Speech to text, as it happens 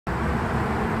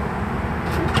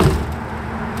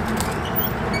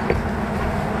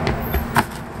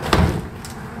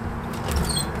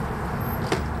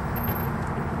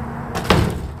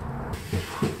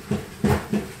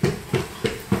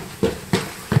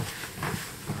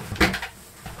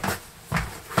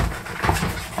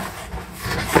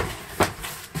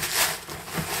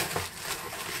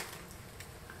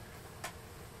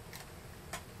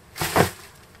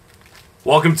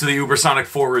Welcome to the Ubersonic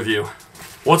 4 review.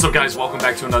 What's up guys, welcome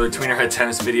back to another Tweener Head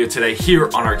Tennis video today here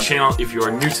on our channel. If you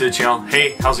are new to the channel,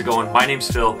 hey, how's it going? My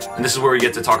name's Phil, and this is where we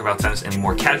get to talk about tennis in a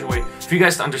more casual way for you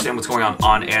guys to understand what's going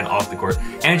on and off the court,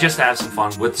 and just to have some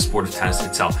fun with the sport of tennis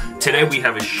itself. Today we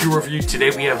have a shoe review.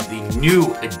 Today we have the new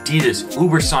Adidas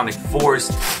Ubersonic 4s,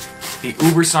 the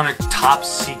Ubersonic Top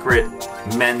Secret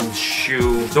men's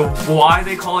shoe. Why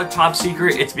they call it top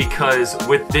secret, it's because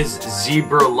with this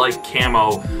zebra-like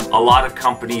camo, a lot of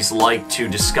companies like to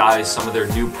disguise some of their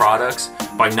new products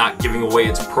by not giving away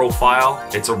its profile,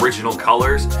 its original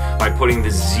colors, by putting the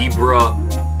zebra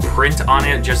print on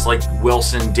it, just like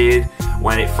Wilson did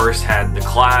when it first had the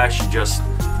Clash.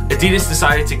 Adidas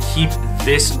decided to keep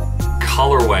this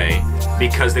colorway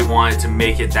because they wanted to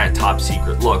make it that top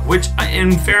secret look, which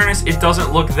in fairness, it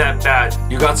doesn't look that bad.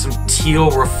 You got some teal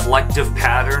reflective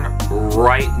pattern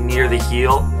right near the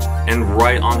heel and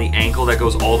right on the ankle that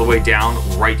goes all the way down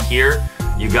right here.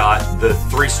 You got the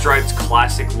three stripes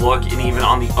classic look, and even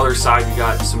on the other side you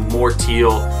got some more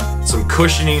teal, some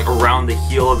cushioning around the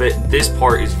heel of it. This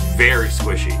part is very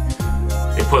squishy.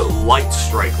 They put light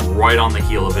strike right on the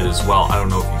heel of it as well. I don't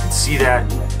know if you can see that.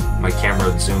 My camera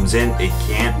zooms in, it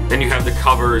can't. Then you have the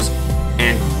covers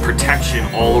and protection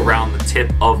all around the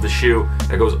tip of the shoe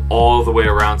that goes all the way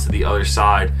around to the other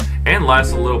side and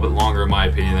lasts a little bit longer in my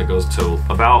opinion. That goes to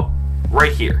about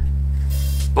right here.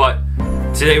 But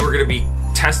today we're gonna be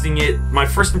testing it. My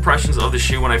first impressions of the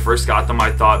shoe when I first got them,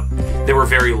 I thought they were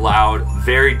very loud,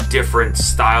 very different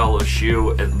style of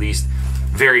shoe, at least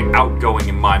very outgoing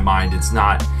in my mind. It's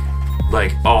not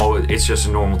like, oh, it's just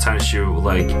a normal tennis shoe.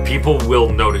 Like, people will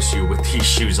notice you with these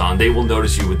shoes on. They will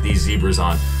notice you with these zebras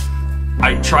on.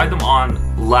 I tried them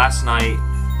on last night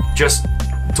just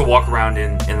to walk around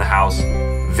in the house.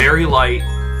 Very light,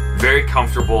 very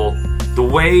comfortable. The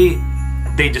way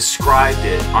they described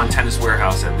it on Tennis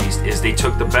Warehouse, at least, is they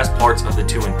took the best parts of the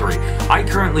 2 and 3. I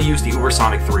currently use the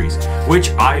Ubersonic 3s,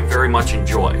 which I very much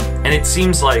enjoy. And it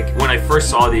seems like when I first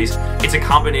saw these, it's a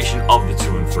combination of the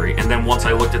 2 and 3. And then once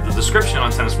I looked at the description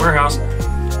on Tennis Warehouse,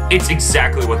 it's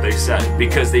exactly what they said,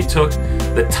 because they took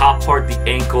the top part, the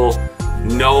ankle,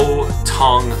 no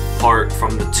tongue part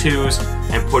from the 2s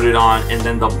and put it on, and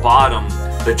then the bottom,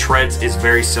 the treads, is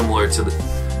very similar to the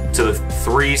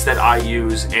 3s that I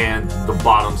use, and the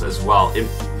bottoms as well.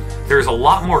 There's a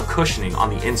lot more cushioning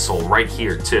on the insole right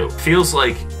here too. Feels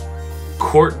like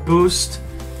Court Boost,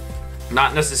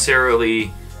 not necessarily,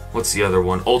 what's the other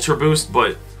one, Ultra Boost,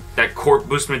 but that Court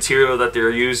Boost material that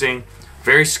they're using,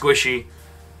 very squishy.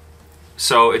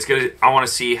 So it's gonna, I want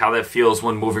to see how that feels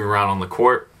when moving around on the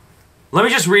court. Let me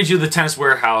just read you the Tennis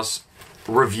Warehouse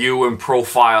review and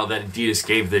profile that Adidas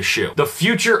gave this shoe. The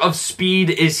future of speed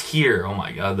is here. Oh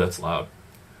my god, that's loud.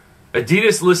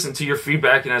 Adidas listened to your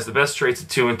feedback and has the best traits of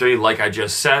 2 and 3, like I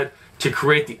just said, to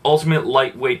create the ultimate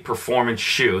lightweight performance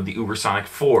shoe, the Ubersonic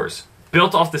 4s.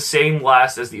 Built off the same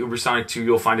last as the Ubersonic 2,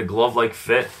 you'll find a glove-like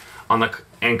fit on the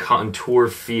and contour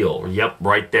feel. Yep,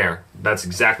 right there. That's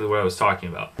exactly what I was talking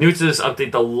about. New to this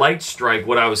update, the light strike,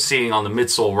 what I was seeing on the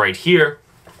midsole right here,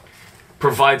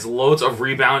 provides loads of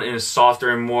rebound and is softer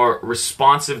and more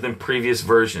responsive than previous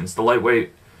versions. The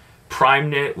lightweight prime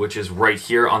knit, which is right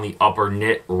here on the upper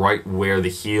knit, right where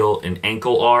the heel and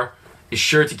ankle are, is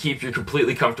sure to keep you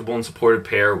completely comfortable and supported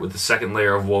pair with the second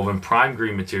layer of woven prime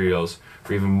green materials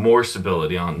for even more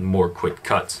stability on more quick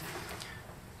cuts.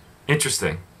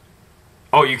 Interesting.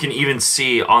 Oh, you can even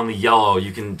see on the yellow,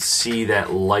 you can see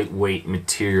that lightweight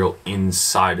material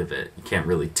inside of it. You can't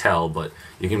really tell, but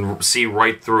you can see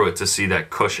right through it to see that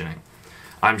cushioning.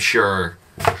 I'm sure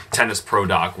Tennis Pro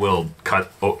Doc will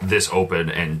cut this open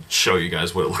and show you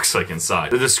guys what it looks like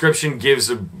inside. The description gives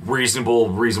a reasonable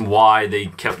reason why they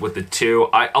kept with the 2.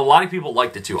 A lot of people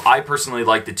like the 2. I personally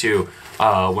like the 2.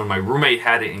 When my roommate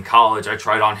had it in college, I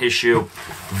tried on his shoe.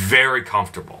 Very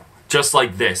comfortable. Just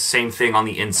like this, same thing on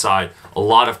the inside. A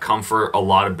lot of comfort, a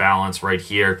lot of balance right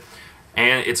here.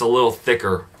 And it's a little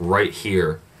thicker right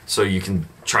here, so you can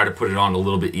try to put it on a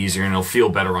little bit easier and it'll feel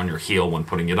better on your heel when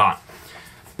putting it on.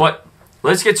 But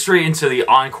let's get straight into the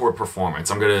on-court performance.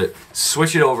 I'm gonna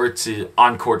switch it over to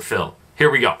on-court Phil.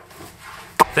 Here we go.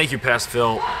 Thank you, Past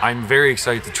Phil. I'm very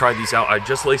excited to try these out. I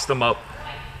just laced them up.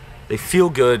 They feel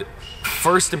good.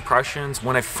 First impressions,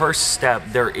 when I first step,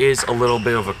 there is a little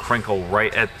bit of a crinkle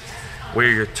right at where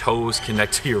your toes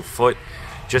connect to your foot,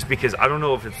 just because I don't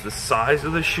know if it's the size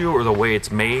of the shoe or the way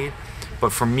it's made,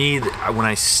 but for me, when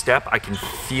I step, I can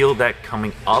feel that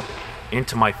coming up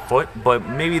into my foot, but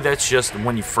maybe that's just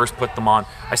when you first put them on.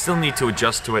 I still need to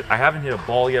adjust to it. I haven't hit a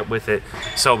ball yet with it,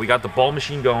 so we got the ball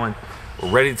machine going.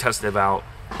 We're ready to test it out.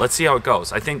 let's see how it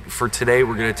goes. I think for today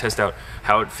we're going to test out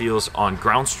how it feels on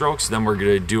ground strokes. Then we're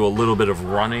going to do a little bit of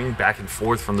running back and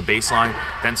forth from the baseline,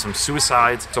 then some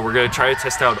suicides. So we're going to try to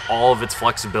test out all of its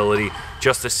flexibility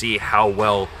just to see how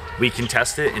well we can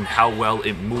test it and how well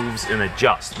it moves and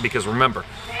adjusts. Because remember,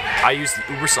 I use the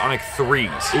Ubersonic 3s.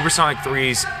 Ubersonic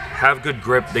 3s have good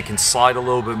grip, they can slide a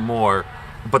little bit more,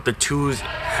 but the 2s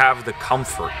have the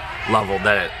comfort level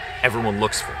that everyone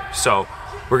looks for. So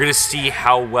we're gonna see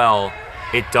how well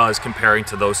it does comparing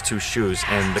to those two shoes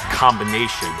and the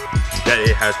combination that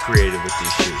it has created with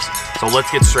these shoes. So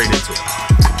let's get straight into it.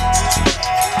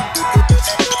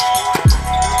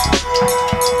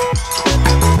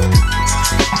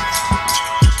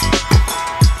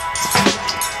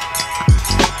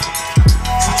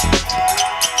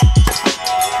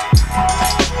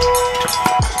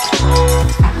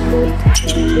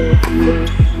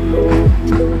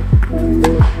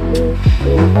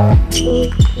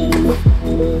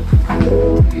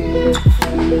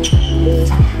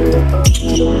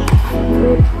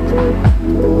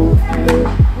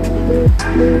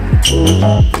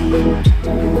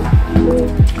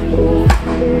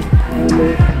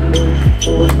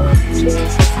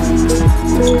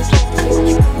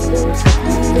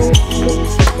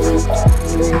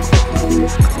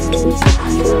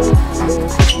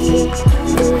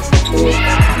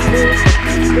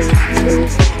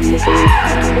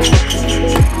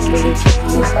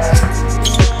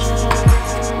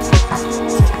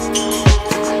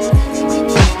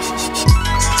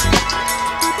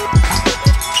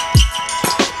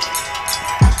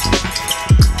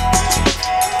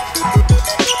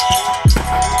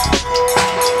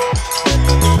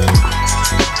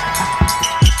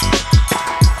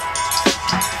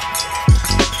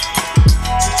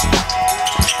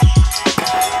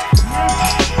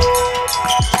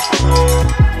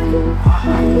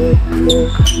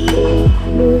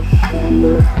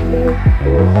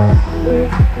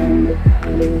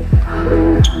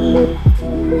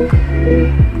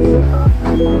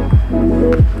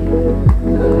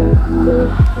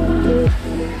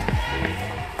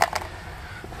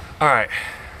 Alright,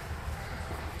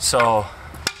 so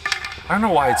I don't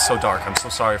know why it's so dark, I'm so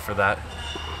sorry for that.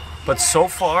 But so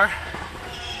far,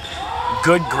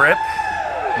 good grip,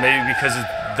 maybe because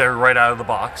they're right out of the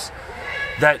box.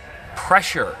 That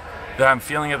pressure that I'm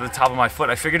feeling at the top of my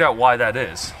foot, I figured out why that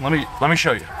is. Let me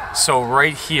show you. So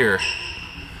right here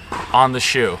on the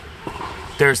shoe,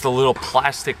 there's the little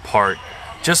plastic part,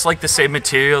 just like the same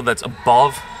material that's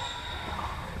above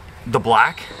the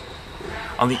black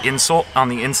on the insole, on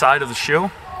the inside of the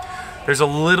shoe. There's a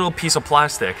little piece of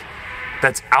plastic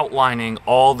that's outlining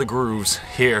all the grooves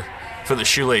here for the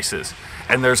shoelaces.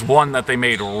 And there's one that they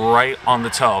made right on the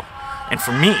toe. And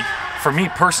for me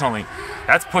personally,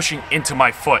 that's pushing into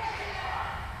my foot.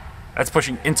 That's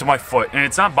pushing into my foot. And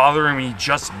it's not bothering me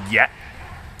just yet,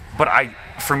 but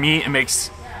for me, it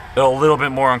makes it a little bit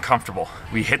more uncomfortable.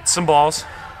 We hit some balls,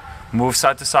 move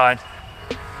side to side.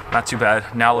 Not too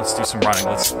bad. Now let's do some running.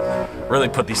 Let's really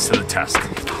put these to the test.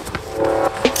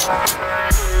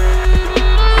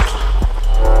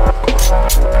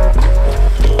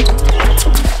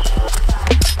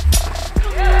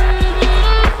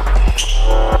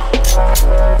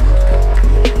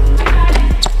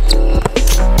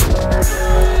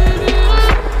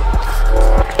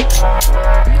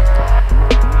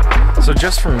 So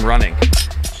just from running,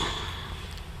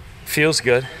 feels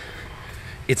good.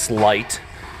 It's light.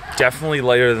 Definitely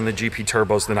lighter than the GP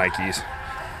Turbos, the Nikes.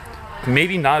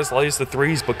 Maybe not as light as the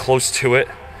 3s, but close to it.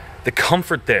 The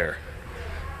comfort there,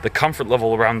 the comfort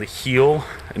level around the heel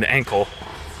and ankle,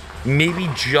 maybe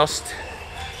just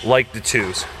like the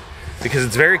 2s, because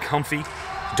it's very comfy.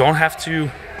 Don't have to,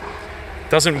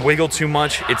 doesn't wiggle too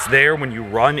much. It's there when you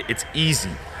run, it's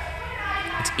easy.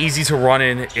 It's easy to run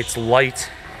in, it's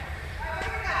light,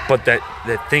 but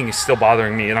that thing is still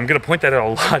bothering me. And I'm gonna point that out a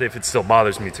lot if it still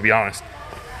bothers me, to be honest.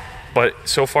 But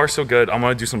so far so good. I'm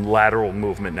gonna do some lateral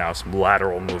movement now, some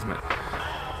lateral movement.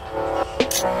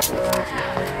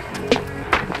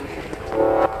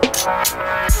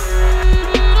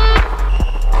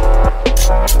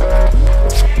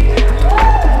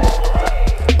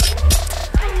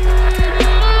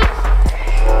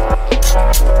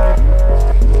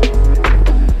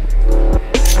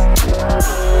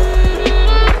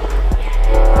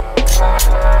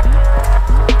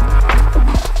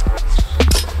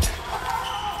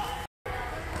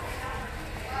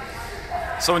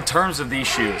 So in terms of these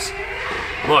shoes,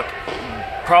 look,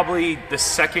 probably the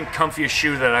second comfiest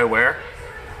shoe that I wear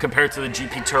compared to the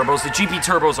GP Turbos. The GP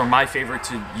Turbos are my favorite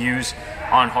to use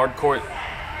on hard court.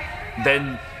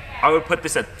 Then I would put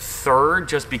this at third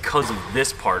just because of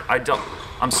this part.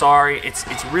 I'm sorry, it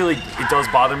does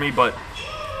bother me, but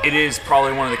it is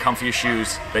probably one of the comfiest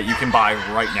shoes that you can buy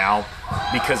right now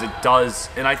because it does,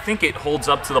 and I think it holds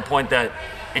up to the point that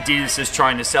Adidas is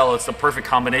trying to sell. It's the perfect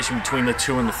combination between the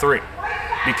 2 and the 3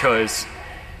 because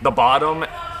the bottom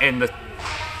and the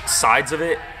sides of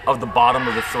it, of the bottom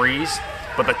of the 3s,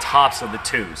 but the tops of the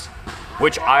 2s,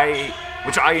 which I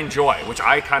enjoy, which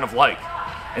I kind of like.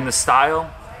 And the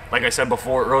style, like I said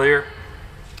before earlier,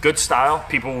 good style.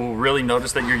 People will really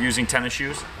notice that you're using tennis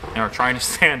shoes and are trying to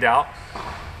stand out.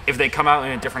 If they come out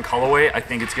in a different colorway, I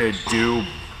think it's going to do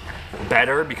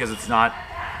better because it's not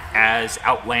as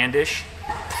outlandish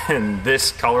than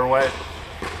this colorway.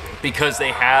 Because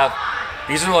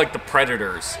these are like the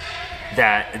Predators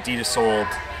that Adidas sold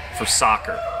for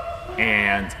soccer.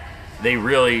 And they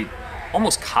really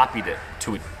almost copied it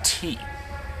to a T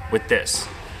with this.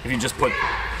 If you just put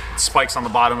spikes on the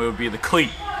bottom, it would be the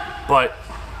cleat. But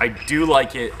I do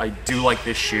like it. I do like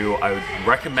this shoe. I would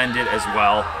recommend it as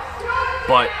well.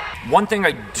 But one thing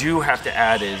I do have to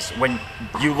add is when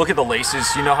you look at the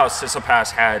laces, you know how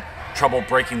Sissipass had trouble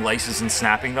breaking laces and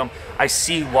snapping them? I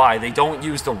see why. They don't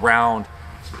use the round,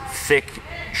 thick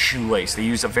shoelace. They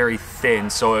use a very thin.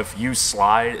 So if you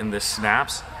slide and this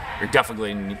snaps, you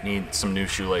definitely need some new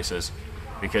shoelaces.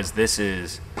 Because this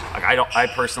is, like, I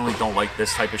personally don't like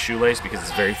this type of shoelace because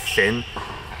it's very thin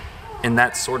in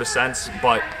that sort of sense,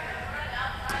 but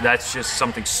that's just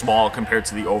something small compared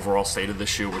to the overall state of the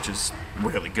shoe, which is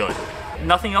really good.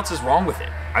 Nothing else is wrong with it.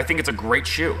 I think it's a great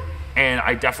shoe, and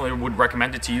I definitely would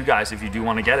recommend it to you guys if you do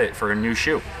want to get it for a new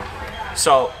shoe.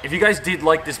 So if you guys did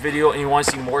like this video and you want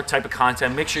to see more type of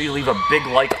content, make sure you leave a big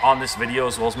like on this video,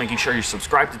 as well as making sure you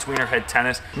subscribe to Tweener Head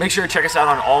Tennis. Make sure to check us out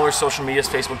on all our social medias,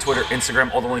 Facebook, Twitter,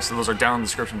 Instagram. All the links to those are down in the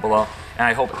description below. And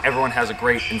I hope everyone has a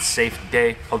great and safe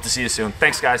day. Hope to see you soon.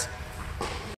 Thanks, guys.